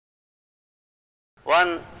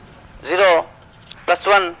1, 0,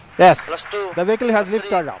 +1, Yes. +2. The vehicle has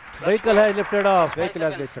lifted off. Vehicle has lifted off. Vehicle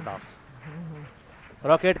has lifted off.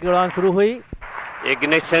 Rocket की उड़ान शुरू हुई.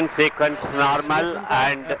 Ignition sequence normal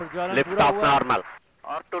and lift off normal.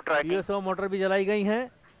 R2 tracking. PSO motor भी जलाई गई हैं.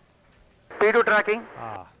 P2 tracking.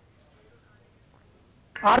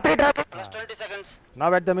 R3 tracking. +20 seconds.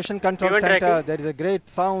 Now at the Mission Control Even Center, tracking. there is a great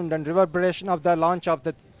sound and reverberation of the launch of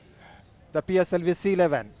the PSLV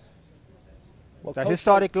C-11. Well, The Coach,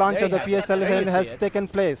 historic launch there of the you have it. There PSLV you has see it. taken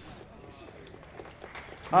place.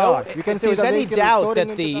 No, You can if see there was the any vehicle doubt soaring that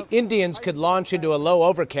into the Indians could launch into a low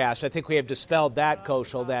overcast, I think we have dispelled that,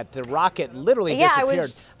 Koshal, that the rocket literally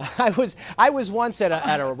disappeared. I was once at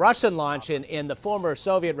a Russian launch in the former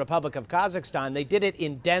Soviet Republic of Kazakhstan. They did it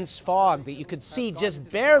in dense fog that you could see just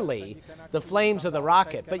barely the flames of the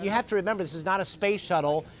rocket. But you have to remember, this is not a space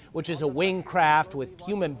shuttle, which is a winged craft with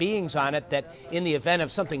human beings on it that in the event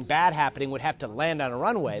of something bad happening would have to land on a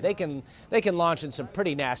runway. They can launch in some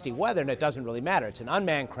pretty nasty weather, and it doesn't really matter. It's an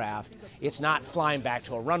unmanned craft. It's not flying back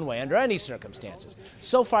to a runway under any circumstances.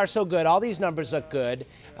 So far, so good. All these numbers look good.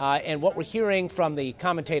 And what we're hearing from the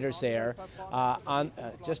commentators there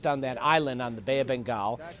just on that island on the Bay of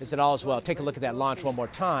Bengal is that all is well. Take a look at that launch one more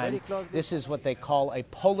time. This is what they call a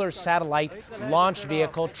polar satellite launch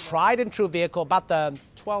vehicle, tried and true vehicle, about the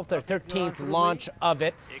 12th or 13th launch of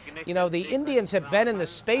it. You know, the Indians have been in the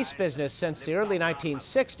space business since the early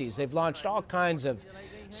 1960s. They've launched all kinds of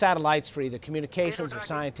satellites for either communications or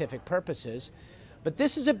scientific purposes. But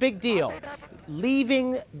this is a big deal.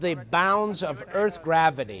 Leaving the bounds of Earth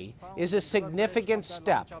gravity is a significant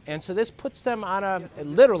step. And so this puts them on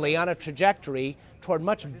literally on a trajectory toward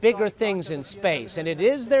much bigger things in space. And it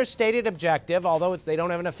is their stated objective, although they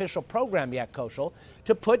don't have an official program yet, Koshal,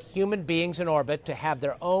 to put human beings in orbit, to have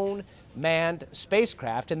their own manned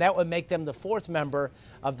spacecraft. And that would make them the fourth member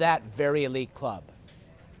of that very elite club.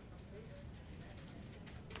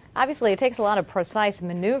 Obviously, it takes a lot of precise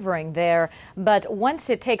maneuvering there, but once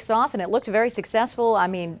it takes off, and it looked very successful, I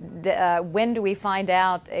mean, when do we find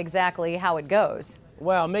out exactly how it goes?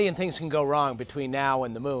 Well, a million things can go wrong between now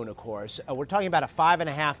and the moon, of course. We're talking about a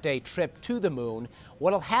 5.5-day trip to the moon.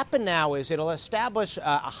 What'll happen now is it'll establish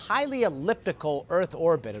a highly elliptical Earth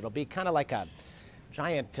orbit. It'll be kind of like a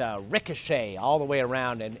giant ricochet all the way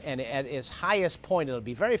around, and at its highest point it'll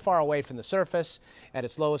be very far away from the surface. At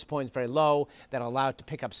its lowest point it's very low. That'll allow it to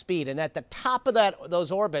pick up speed, and at the top of those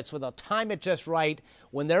orbits, when they'll time it just right,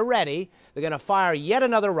 when they're ready, they're going to fire yet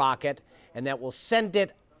another rocket, and that will send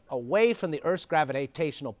it away from the Earth's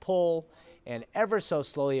gravitational pull, and ever so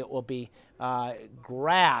slowly it will be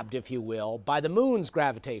grabbed, if you will, by the moon's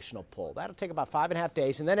gravitational pull. That'll take about 5.5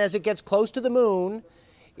 days, and then as it gets close to the moon,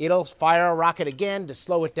 it'll fire a rocket again to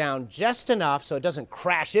slow it down just enough so it doesn't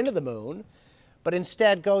crash into the moon, but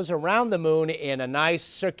instead goes around the moon in a nice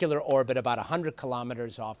circular orbit about 100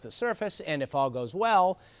 kilometers off the surface. And if all goes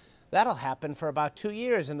well, that'll happen for about 2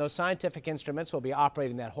 years. And those scientific instruments will be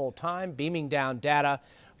operating that whole time, beaming down data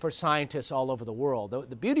for scientists all over the world.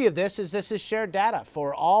 The beauty of this is shared data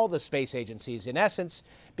for all the space agencies, in essence,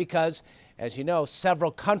 because as you know, several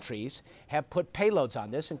countries have put payloads on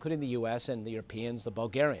this, including the U.S. and the Europeans, the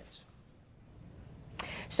Bulgarians.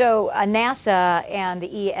 So NASA and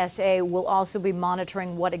the ESA will also be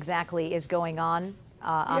monitoring what exactly is going on the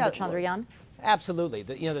Chandrayaan? Absolutely.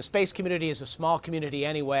 The space community is a small community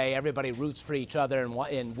anyway. Everybody roots for each other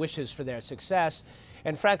and wishes for their success.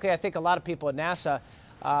 And frankly, I think a lot of people at NASA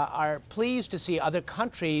are pleased to see other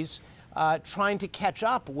countries trying to catch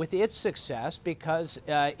up with its success, because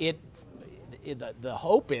the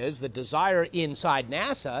hope is, the desire inside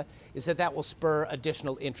NASA is that will spur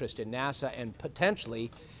additional interest in NASA and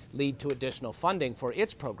potentially lead to additional funding for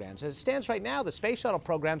its programs. As it stands right now, the space shuttle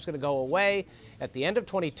program is going to go away at the end of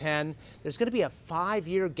 2010. There's going to be a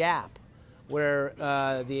 5-year gap where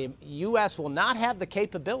the U.S. will not have the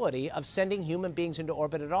capability of sending human beings into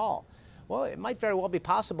orbit at all. Well, it might very well be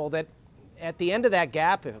possible that at the end of that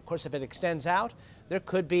gap, of course, if it extends out, there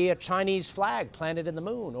could be a Chinese flag planted in the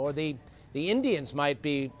moon, or the Indians might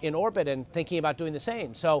be in orbit and thinking about doing the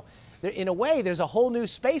same. So in a way, there's a whole new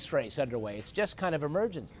space race underway. It's just kind of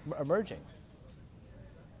emerging.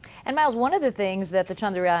 And Miles, one of the things that the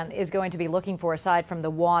Chandrayaan is going to be looking for, aside from the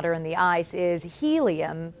water and the ice, is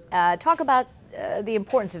helium. Talk about the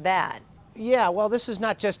importance of that. Yeah, well, this is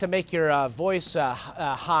not just to make your voice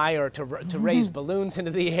high or to raise balloons into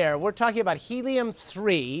the air. We're talking about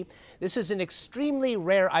helium-3. This is an extremely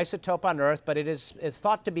rare isotope on Earth, but it's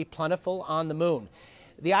thought to be plentiful on the moon.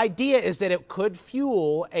 The idea is that it could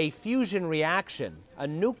fuel a fusion reaction, a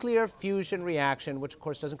nuclear fusion reaction, which of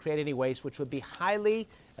course doesn't create any waste, which would be highly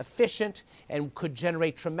efficient and could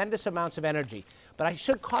generate tremendous amounts of energy. But I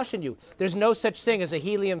should caution you, there's no such thing as a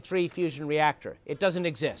helium-3 fusion reactor. It doesn't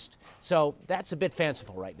exist. So that's a bit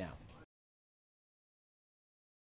fanciful right now.